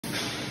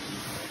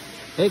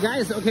Hey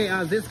guys, okay,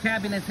 this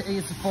cabinet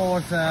is for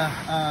the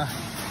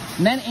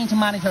 9-inch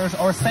monitors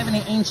or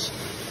 70-inch.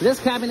 This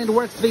cabinet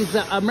works with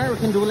the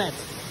American roulette,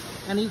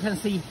 and you can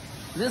see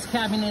this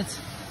cabinet,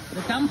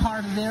 the gun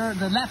part there,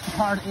 the left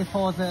part is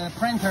for the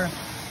printer,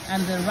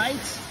 and the right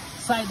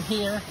side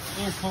here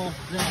is for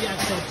the view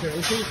acceptor.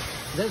 You see,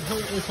 this hole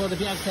is for the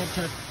view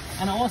acceptor,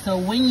 and also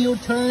when you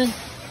turn,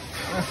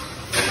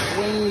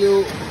 when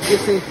you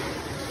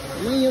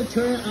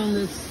turn on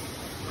this,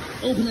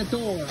 open the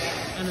door,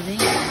 and then the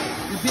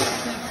view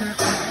acceptor and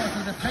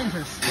also the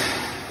printers.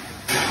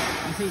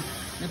 You see,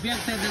 the view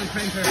acceptor and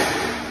printer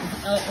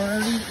is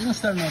already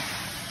installed.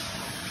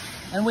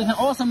 And we can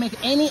also make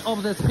any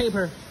of this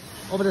paper,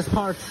 of this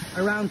part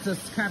around this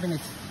cabinet.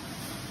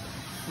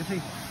 You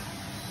see.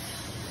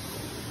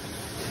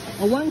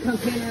 One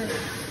container,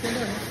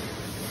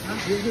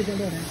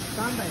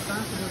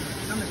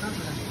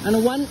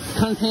 and one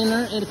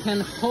container it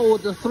can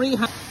hold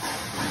 300.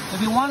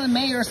 If you want to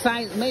measure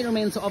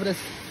measurements of this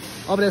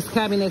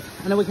cabinet,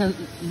 and we can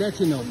let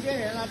you know.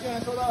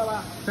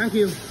 Thank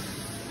you.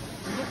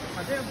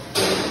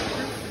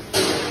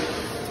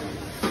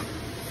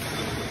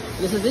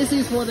 This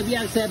is for the view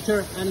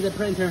acceptor and the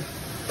printer.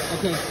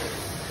 Okay,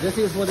 this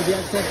is for the view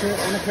acceptor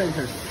and the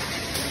printer.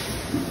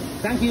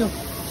 Thank you.